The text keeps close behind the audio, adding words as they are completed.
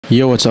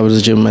Yo, what's up,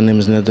 my name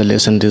is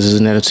Nelo, and this is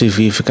Nelo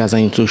TV. If you guys are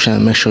into the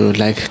channel, make sure you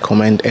like,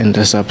 comment, and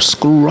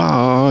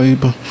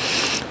subscribe.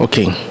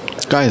 Okay,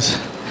 guys,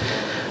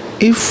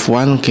 if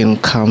one can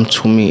come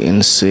to me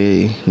and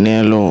say,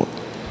 Nelo,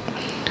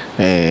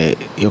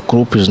 your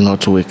group is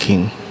not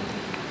working,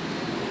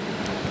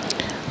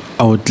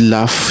 I would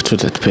laugh to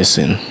that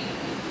person.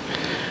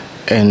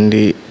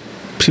 And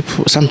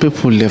some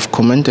people have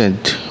commented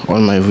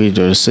on my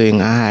videos saying,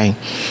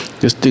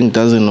 this thing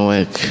doesn't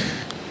work.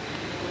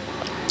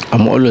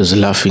 I'm always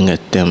laughing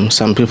at them.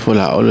 Some people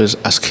are always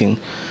asking,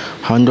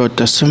 how not?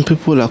 Some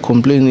people are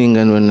complaining,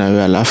 and when we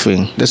are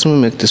laughing. Let me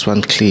make this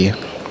one clear.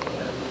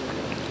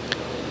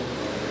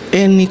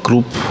 Any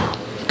group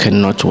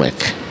cannot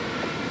work.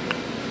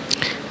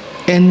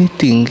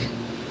 Anything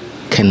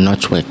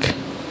cannot work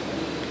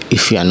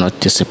if you are not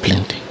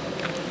disciplined.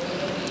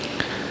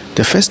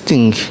 The first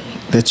thing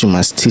that you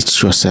must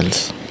teach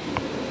yourself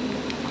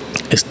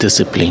is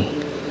discipline.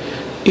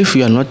 If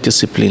you are not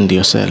disciplined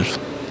yourself,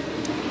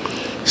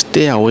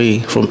 stay away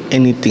from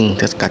anything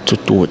that's got to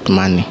do with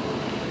money.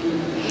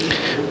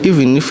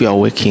 Even if you are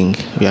working,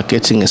 you are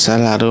getting a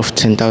salary of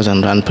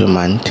 10,000 rand per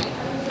month,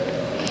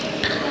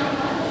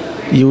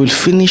 you will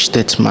finish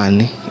that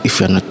money if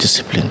you are not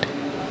disciplined.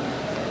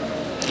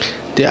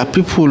 There are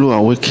people who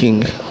are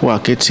working who are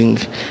getting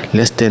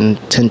less than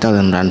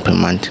 10,000 rand per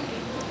month,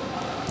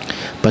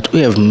 but who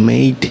have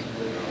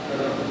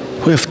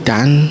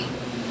done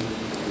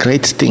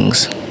great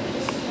things.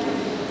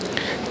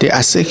 There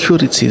are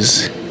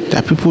securities. There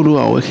are people who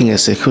are working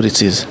as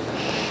securities.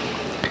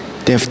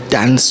 They've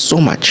done so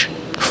much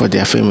for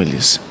their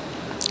families.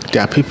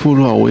 There are people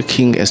who are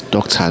working as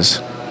doctors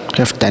who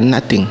have done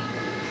nothing.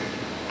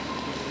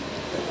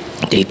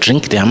 They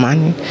drink their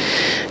money.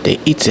 They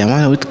eat their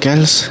money with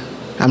girls.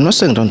 I'm not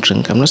saying don't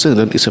drink. I'm not saying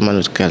don't eat your money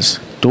with girls.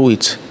 Do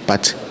it.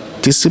 But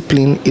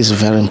discipline is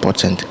very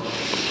important.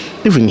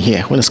 Even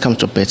here, when it comes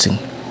to betting,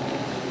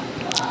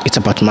 it's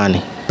about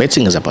money.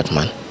 Betting is about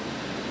money.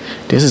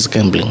 This is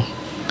gambling.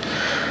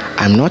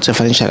 I'm not a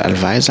financial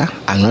advisor.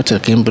 I'm not a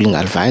gambling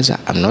advisor.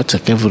 I'm not a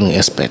gambling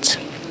expert.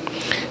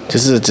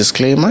 This is a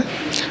disclaimer.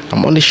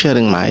 I'm only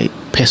sharing my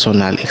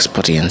personal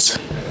experience.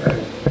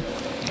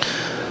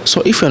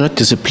 So if you're not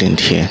disciplined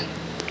here,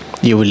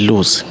 you will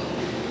lose.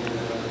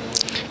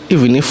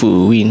 Even if we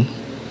win,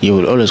 you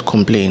will always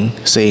complain,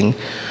 saying,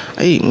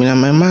 hey,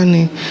 my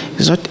money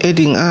is not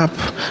adding up.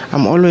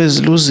 I'm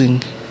always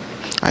losing.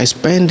 I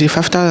spend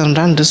 5,000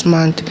 rand this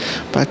month,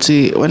 but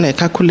when I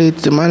calculate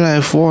the money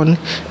I've won,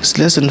 it's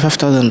less than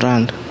 5,000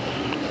 rand.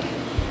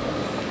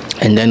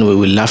 And then we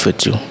will laugh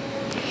at you.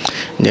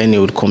 Then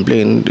you will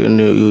complain.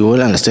 You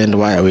will understand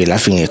why we're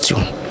laughing at you.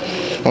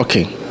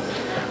 Okay,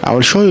 I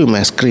will show you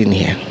my screen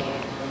here.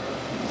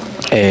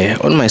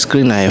 On my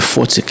screen, I have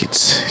 4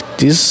 tickets.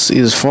 This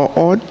is 4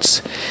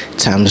 odds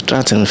times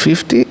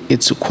 350.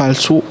 It's equal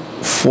to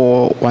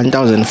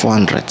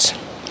 1,400.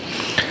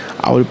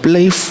 I will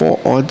play 4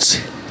 odds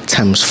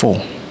times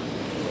 4,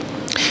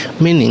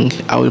 meaning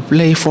I will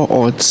play 4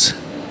 odds.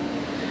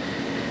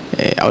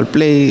 I will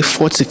play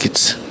 4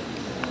 tickets,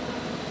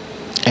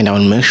 and I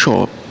will make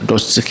sure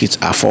those tickets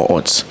are 4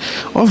 odds.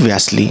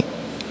 Obviously,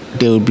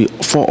 there will be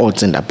 4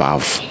 odds and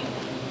above.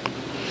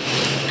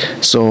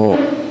 So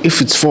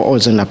if it's 4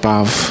 odds and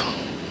above,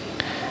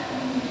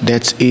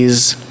 that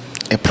is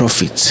a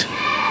profit.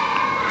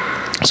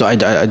 So I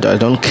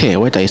don't care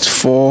whether it's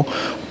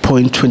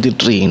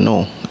 4.23.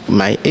 No,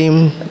 my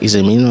aim is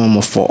a minimum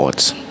of 4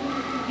 odds.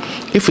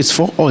 If it's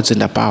 4 odds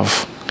and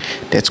above,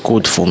 that's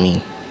good for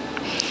me.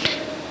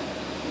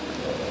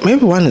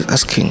 Maybe one is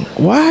asking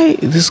why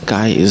this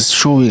guy is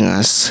showing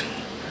us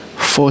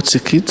 4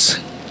 tickets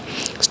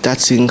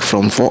starting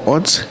from 4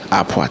 odds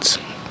upwards.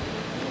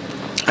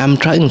 I'm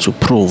trying to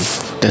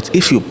prove that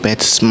if you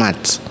bet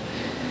smart,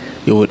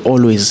 you will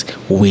always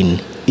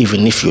win,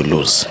 even if you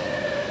lose.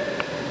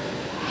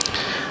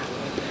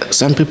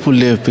 Some people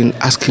have been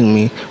asking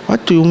me,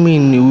 what do you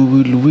mean we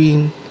will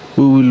win?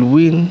 We will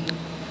win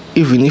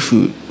even if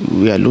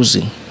we are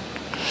losing.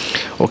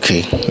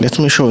 Okay, let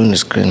me show you on the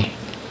screen.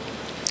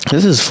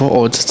 This is 4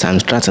 odds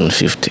times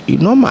 350.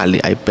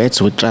 Normally, I bet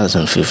with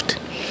 350.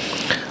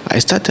 I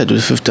started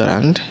with 50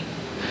 rand.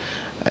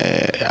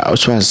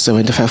 It was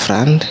 75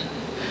 rand.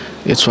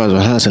 It was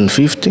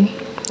 150.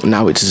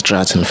 Now it is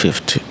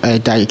 350. I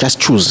just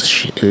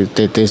choose.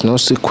 There's no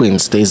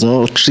sequence. There's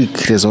no trick.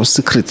 There's no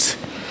secret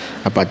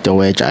about the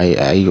word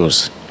I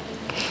use.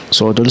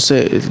 So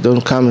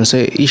don't come and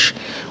say, Ish,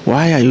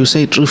 why are you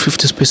saying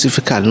 350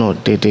 specifically? No,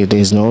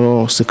 there's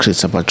no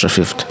secrets about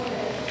 350.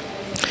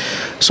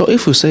 So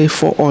if you say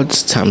 4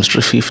 odds times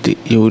 350,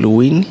 you will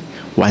win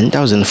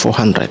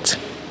 1,400.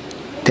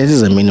 That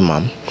is a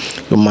minimum.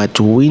 You might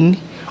win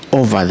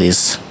over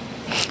this,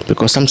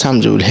 because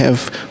sometimes you will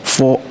have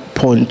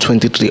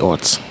 4.23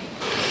 odds.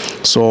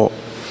 So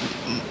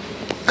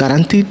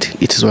guaranteed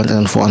it is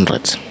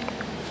 1,400.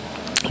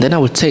 Then I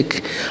will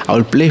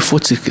play 4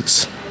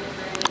 tickets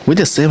with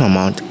the same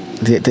amount.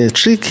 The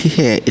trick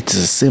here, it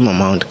is the same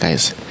amount,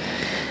 guys.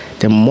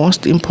 The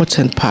most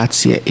important part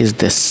here is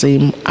the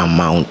same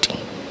amount.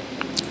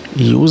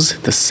 use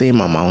the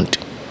same amount.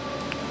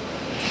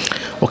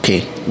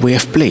 Okay, we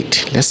have played.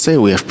 Let's say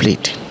we have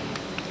played.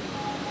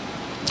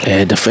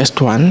 The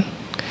first one,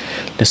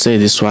 let's say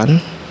this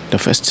one, the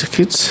first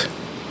ticket.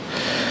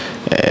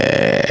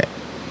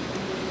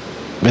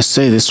 Let's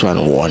say this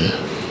one won.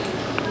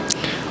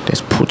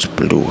 Let's put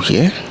blue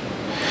here.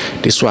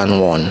 This one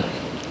won.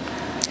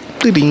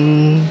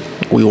 Ding,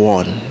 we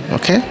won.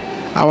 Okay,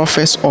 our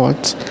first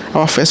odds,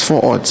 our first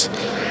 4 odds,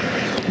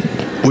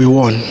 we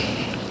won.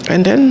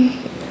 And then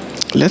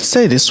let's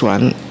say this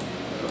one,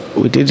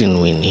 we didn't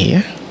win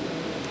here.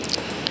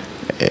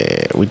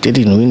 We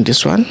didn't win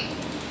this one.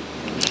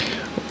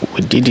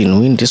 We didn't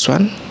win this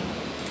one.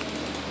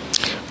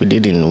 We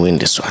didn't win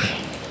this one.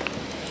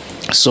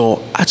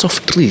 So out of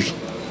 3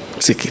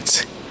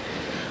 tickets,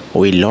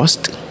 we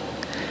lost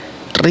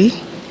 3.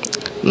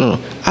 No,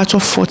 out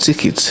of 4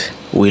 tickets,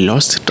 we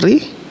lost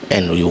 3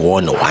 and we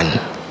won 1.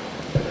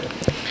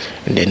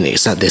 And then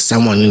there's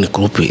someone in the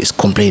group who is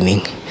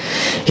complaining,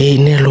 hey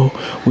Nelo,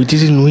 we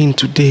didn't win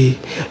today.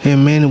 Hey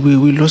man,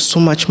 we lost so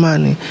much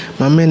money.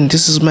 My man,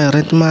 this is my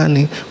rent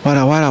money.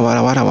 Wara wara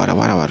wara wara wara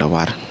wara wara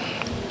wara.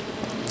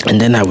 And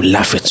then I will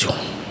laugh at you.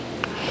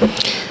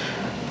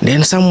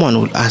 Then someone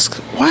will ask,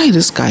 why is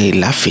this guy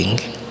laughing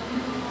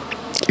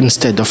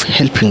instead of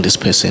helping this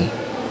person,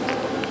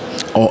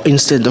 or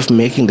instead of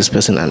making this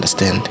person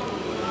understand?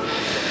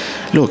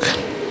 Look,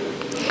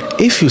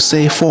 if you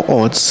say 4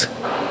 odds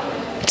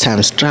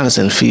times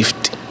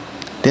 350,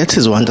 that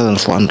is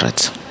 1,400.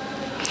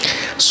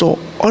 So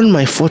on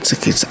my 4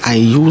 tickets, I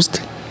used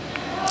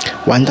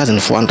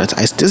 1,400.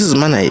 This is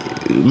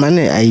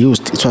money I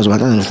used. It was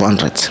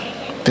 1,400.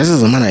 This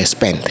is the money I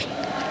spent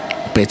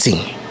betting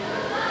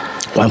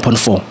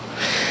 1.4.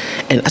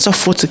 And out of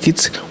 4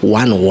 tickets,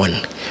 1 won,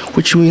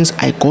 which means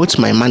I got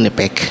my money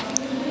back.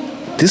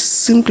 This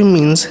simply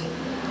means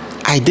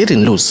I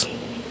didn't lose.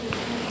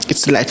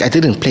 It's like I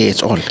didn't play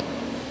at all.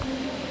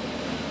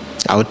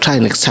 I will try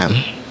next time.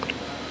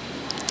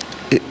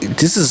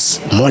 This is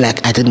more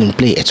like I didn't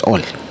play at all.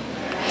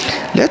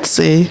 Let's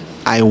say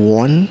I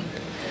won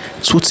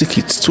 2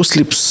 tickets, 2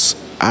 slips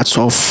out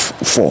of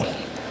 4.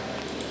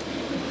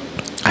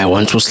 I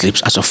won 2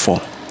 slips out of 4.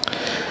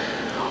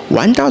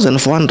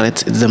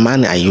 1,400 is the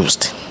money I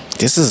used.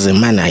 This is the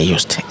money I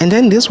used. And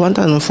then this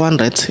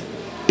 1,400,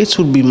 it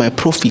will be my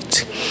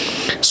profit.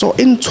 So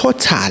in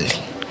total,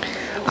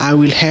 I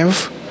will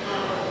have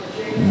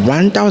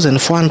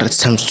 1,400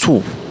 times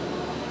 2,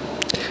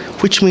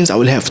 which means I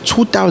will have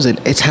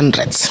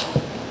 2,800.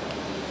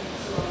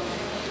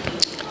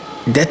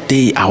 That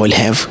day I will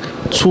have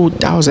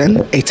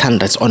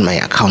 2,800 on my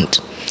account.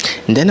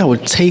 And then I will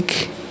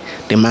take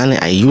the money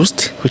I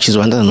used, which is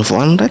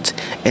 1,400,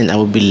 and I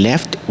will be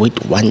left with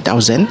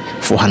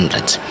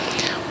 1,400.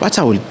 What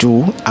I will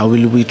do, I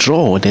will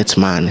withdraw that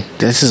money.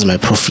 This is my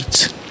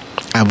profit.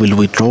 I will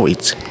withdraw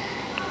it.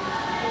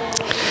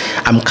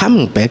 I'm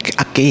coming back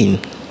again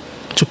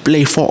to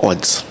play 4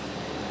 odds.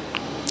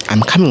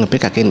 I'm coming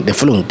back again the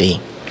following day.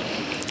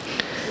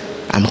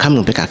 I'm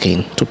coming back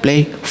again to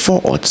play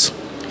 4 odds,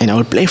 and I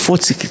will play 4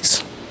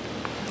 tickets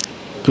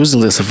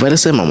using this very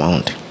same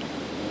amount.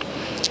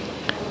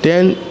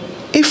 Then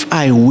if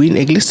I win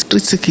at least 3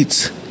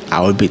 tickets,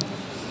 I will be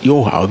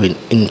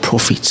in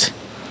profit.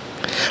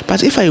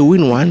 But if I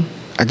win 1,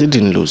 I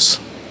didn't lose.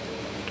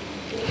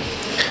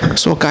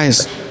 So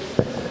guys,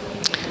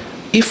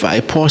 if I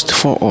post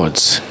 4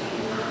 odds,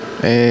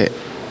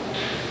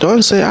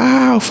 don't say,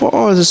 4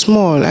 odds is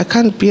small, I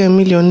can't be a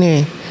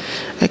millionaire.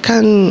 I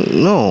can't.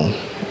 No,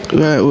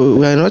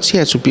 we are not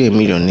here to be a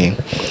millionaire.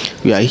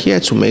 We are here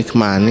to make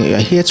money. We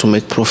are here to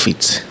make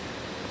profit.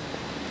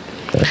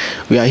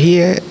 We are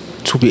here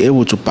to be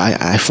able to buy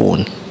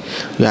iPhone.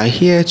 We are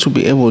here to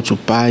be able to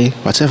buy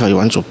whatever you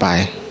want to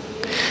buy.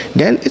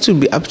 Then it will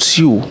be up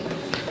to you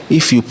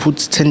if you put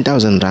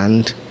 10,000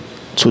 rand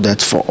to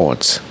that 4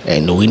 odds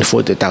and win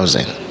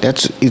 40,000.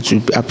 It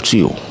will be up to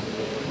you.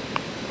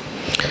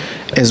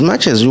 As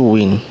much as you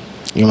win,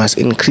 you must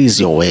increase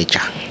your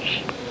wager.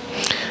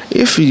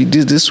 If you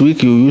did this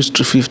week, you use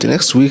 250.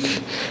 Next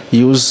week,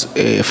 use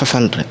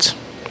 500.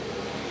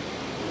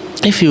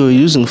 If you're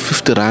using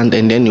 50 rand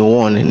and then you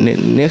won,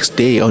 next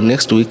day or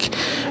next week,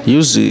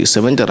 use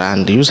 70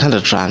 rand, use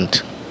 100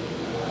 rand.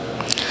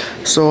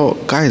 So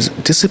guys,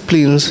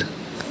 discipline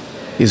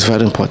is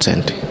very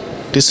important.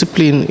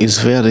 Discipline is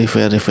very,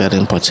 very, very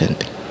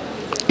important.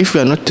 If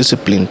you are not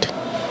disciplined,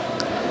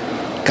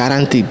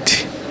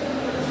 guaranteed,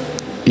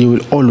 you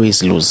will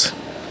always lose.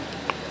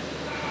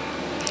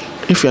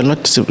 If you are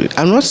not disciplined,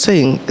 I'm not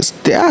saying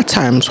there are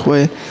times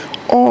where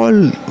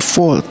all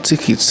 4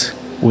 tickets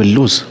will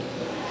lose.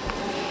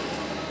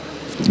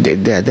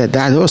 There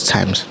are those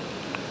times.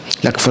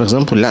 Like for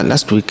example,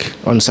 last week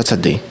on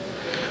Saturday,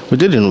 we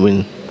didn't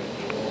win.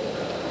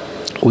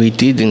 We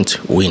didn't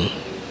win.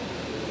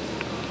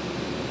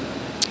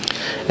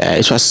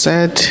 It was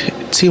sad.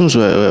 Teams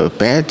were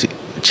bad.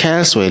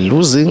 Chelsea were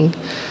losing.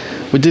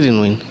 We didn't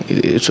win.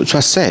 It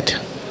was sad.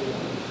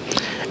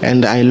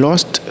 And I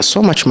lost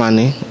so much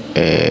money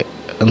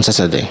on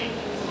Saturday.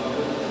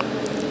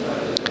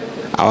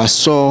 I was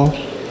so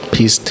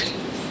pissed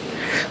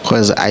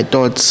because I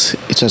thought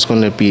it was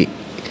going to be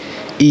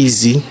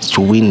easy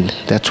to win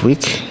that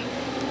week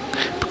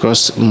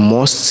because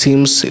most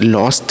teams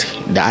lost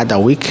the other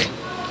week.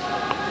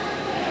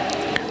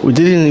 We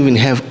didn't even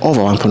have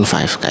over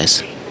 1.5,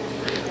 guys.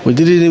 We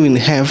didn't even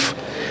have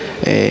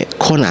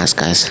corners,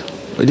 guys.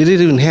 We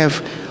didn't even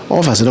have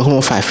over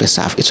 0.5 first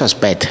half. It was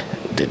bad.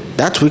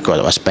 That week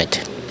was bad.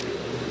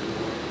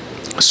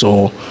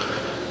 So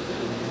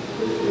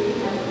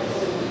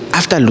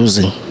after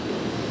losing,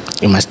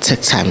 you must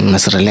take time, you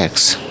must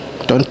relax.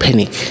 Don't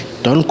panic.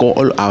 Don't go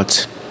all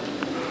out.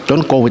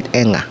 Don't go with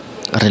anger.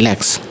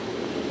 Relax.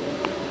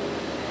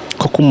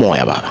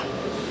 Kokumoya, baba.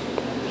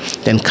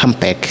 Then come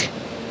back.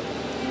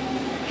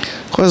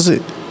 Because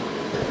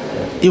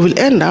you will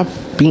end up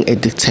being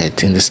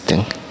addicted in this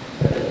thing.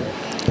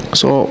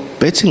 So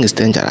betting is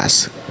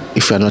dangerous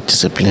if you are not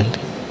disciplined.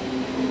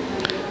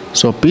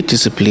 So be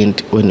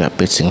disciplined when you are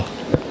betting.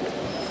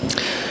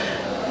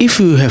 If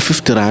you have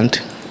 50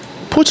 rand,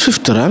 put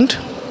 50 rand.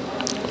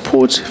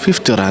 Put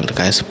 50 rand,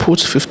 guys. Put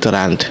 50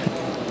 rand.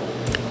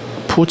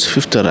 Put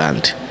 50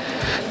 rand.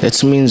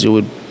 That means you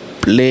will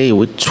play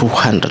with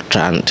 200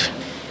 rand.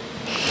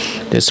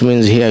 That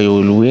means here you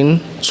will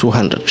win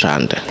 200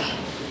 rand.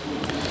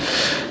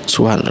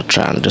 200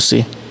 rand, you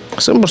see.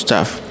 Simple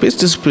stuff. Be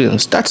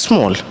disciplined. Start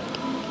small.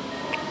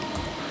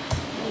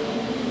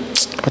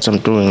 What I'm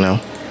doing now.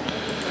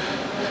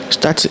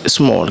 Start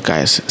small,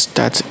 guys.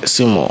 Start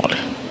small.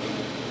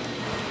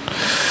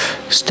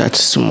 Start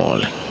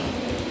small.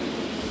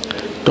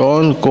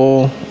 Don't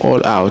go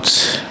all out.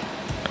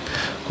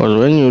 Because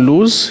when you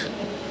lose,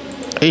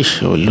 you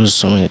will lose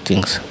so many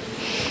things.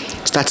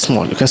 Start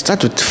small. You can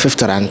start with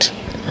 50 rand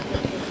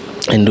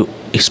and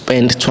you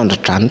spend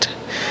 200 rand.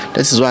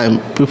 This is why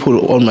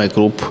people on my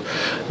group,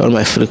 on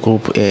my free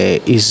group,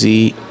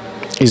 easy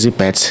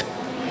bets,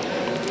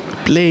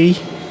 play.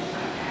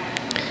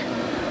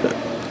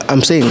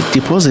 I'm saying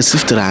deposit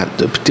 50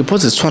 rand,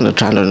 deposit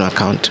 200 rand on your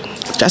account.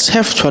 Just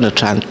have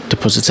 200 rand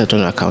deposited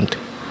on your account.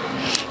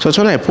 So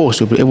when I post,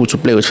 you'll be able to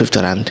play with 50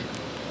 rand.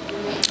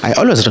 I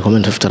always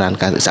recommend 50 rand,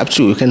 guys. It's up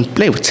to you. You can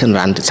play with 10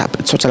 rand. It's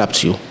totally up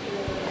to you.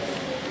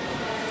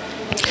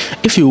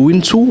 If you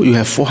win 2, you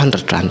have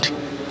 400 rand.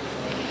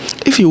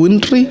 If you win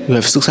 3, you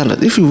have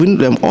 600. If you win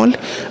them all,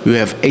 you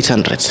have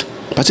 800.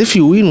 But if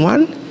you win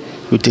 1,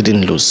 you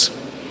didn't lose.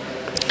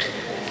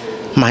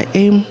 My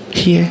aim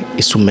here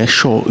is to make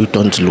sure you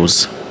don't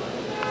lose.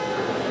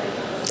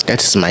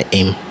 That is my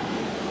aim.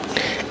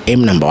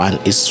 Aim number 1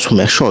 is to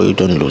make sure you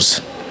don't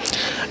lose.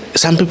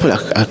 Some people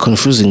are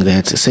confusing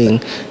that,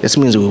 saying that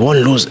means we won't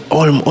lose,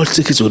 all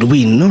tickets will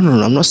win. No,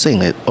 I'm not saying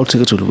that all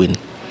tickets will win.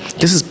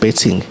 This is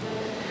betting.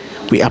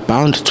 We are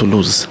bound to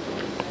lose.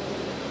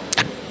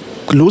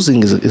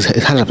 Losing is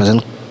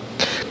 100%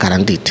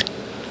 guaranteed.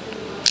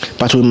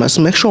 But we must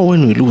make sure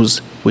when we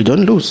lose, we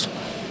don't lose.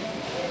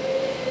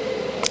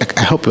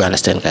 I hope you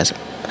understand, guys.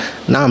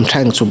 Now I'm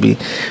trying to be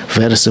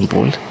very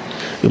simple.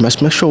 You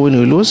must make sure when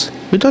we lose,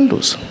 we don't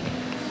lose.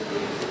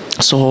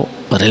 So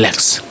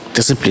relax.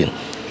 Discipline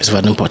is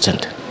very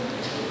important.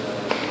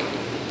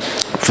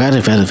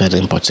 Very, very, very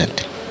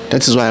important.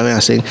 That is why we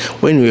are saying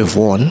when you have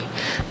won,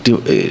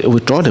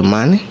 withdraw the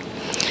money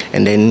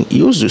and then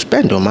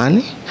spend your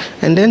money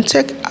and then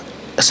take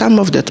some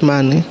of that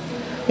money,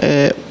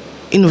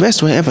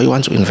 invest wherever you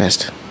want to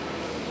invest.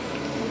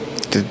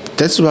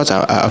 That's what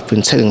I've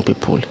been telling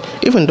people.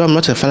 Even though I'm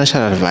not a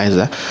financial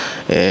advisor,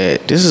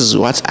 this is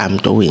what I'm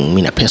doing,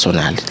 me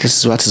personally. This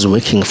is what is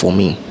working for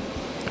me.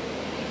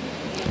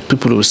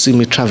 People will see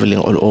me traveling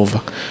all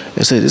over.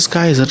 They say, this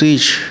guy is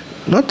rich.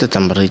 Not that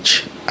I'm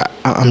rich.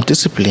 I'm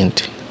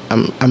disciplined.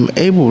 I'm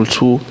able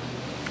to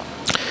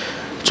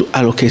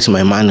allocate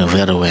my money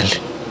very well.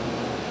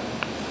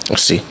 You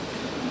see,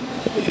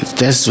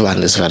 this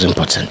one is very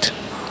important.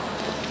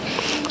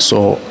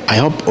 So I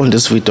hope on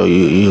this video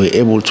you were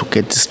able to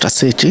get this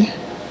strategy,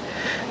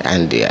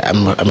 and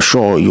I'm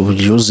sure you will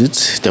use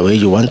it the way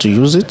you want to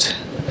use it.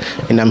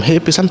 And I'm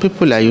happy some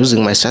people are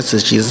using my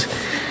strategies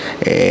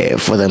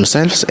for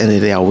themselves and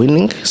they are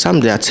winning. Some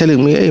they are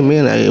telling me, hey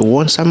man, I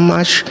won some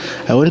match,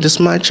 I won this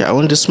match, I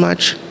won this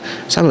match.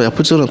 Some they are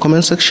putting in the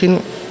comment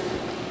section,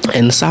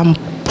 and some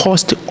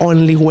post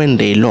only when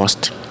they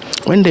lost.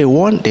 When they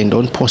won, they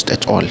don't post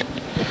at all.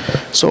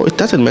 So it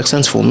doesn't make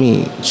sense for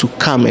me to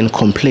come and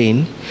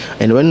complain,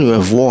 and when you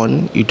have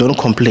won, you don't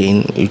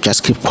complain, you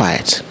just keep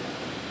quiet.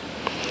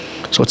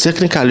 So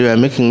technically you are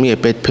making me a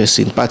bad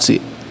person, but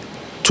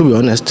to be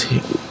honest,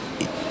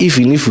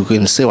 even if you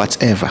can say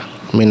whatever,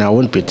 I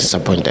won't be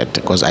disappointed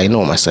because I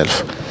know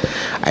myself.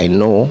 I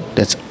know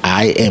that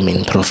I am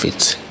in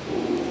profit.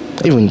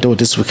 Even though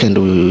this weekend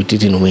we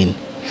didn't win.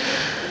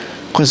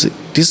 Because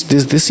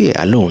this year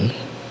alone,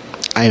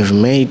 I've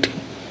made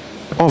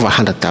over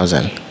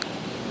 100,000.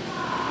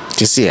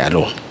 This year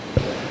alone.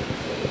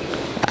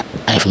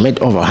 I've made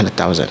over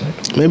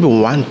 100,000. Maybe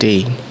one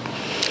day,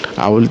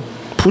 I will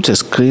put a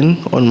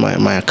screen on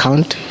my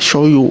account,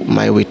 show you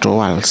my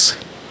withdrawals.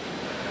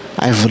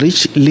 I've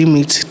reached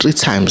limit 3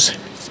 times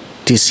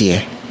this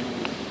year.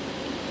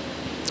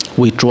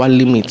 Withdrawal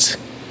limit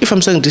If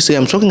I'm saying this year,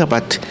 I'm talking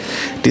about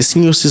this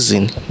new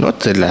season, not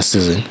the last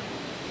season.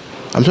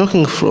 I'm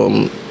talking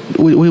from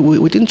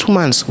within 2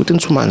 months. Within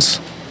 2 months.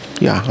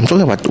 Yeah, I'm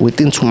talking about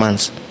within 2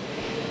 months.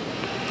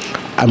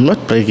 I'm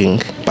not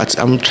bragging, but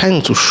I'm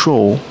trying to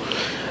show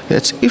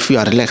that if you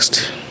are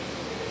relaxed,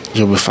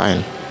 you'll be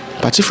fine.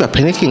 But if you are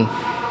panicking,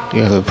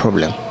 you have a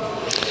problem.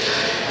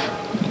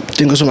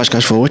 Thank you so much,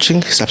 guys, for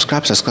watching.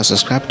 Subscribe.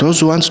 Those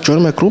who want to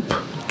join my group,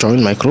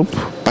 join my group.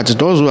 But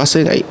those who are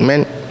saying, hey,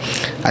 man,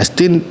 I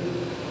still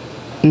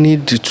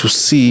need to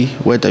see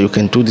whether you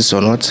can do this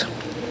or not,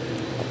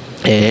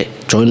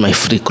 join my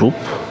free group.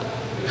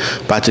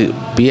 But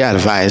be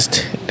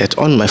advised that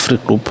on my free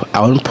group, I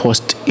won't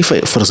post,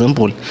 for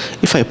example,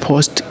 if I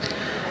post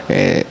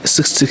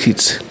 6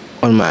 tickets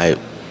on my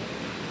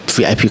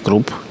VIP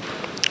group,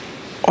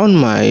 on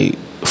my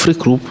free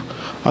group,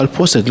 I'll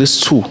post at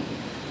least 2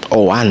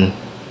 or 1.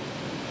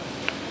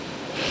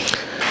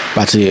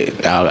 But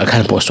I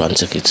can't post 1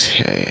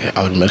 ticket.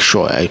 I will make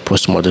sure I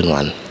post more than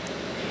 1.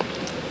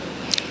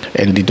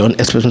 And they don't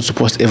expect me to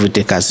post every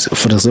day, guys.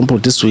 For example,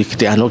 this week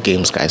there are no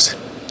games, guys.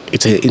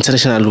 It's an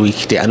international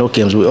week. There are no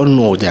games. We all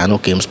know there are no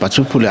games, but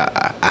people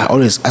are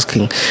always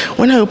asking,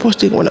 when are you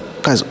posting?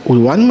 Guys, we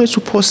want me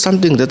to post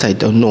something that I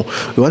don't know.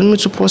 We want me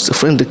to post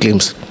friendly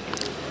games.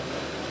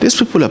 These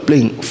people are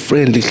playing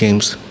friendly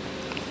games.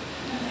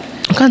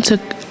 I can't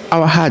take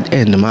our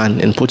hard-earned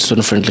man and put it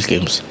on friendly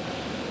games.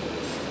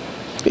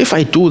 If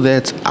I do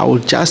that, I will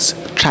just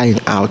try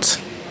it out,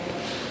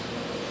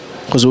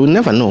 because we will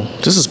never know.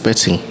 This is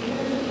betting.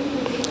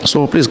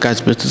 So please,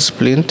 guys, be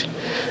disciplined.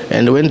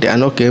 And when there are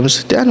no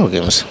games, there are no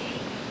games.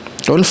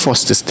 Don't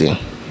force this thing.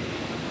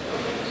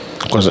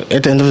 Because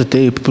at the end of the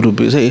day, people will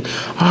be saying,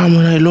 oh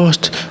man, I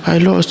lost.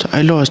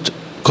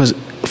 Because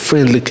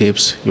friendly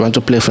games, you want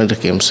to play friendly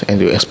games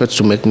and you expect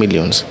to make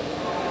millions.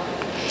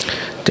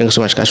 Thank you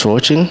so much, guys, for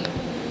watching.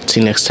 See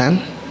you next time.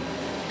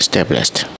 Stay blessed.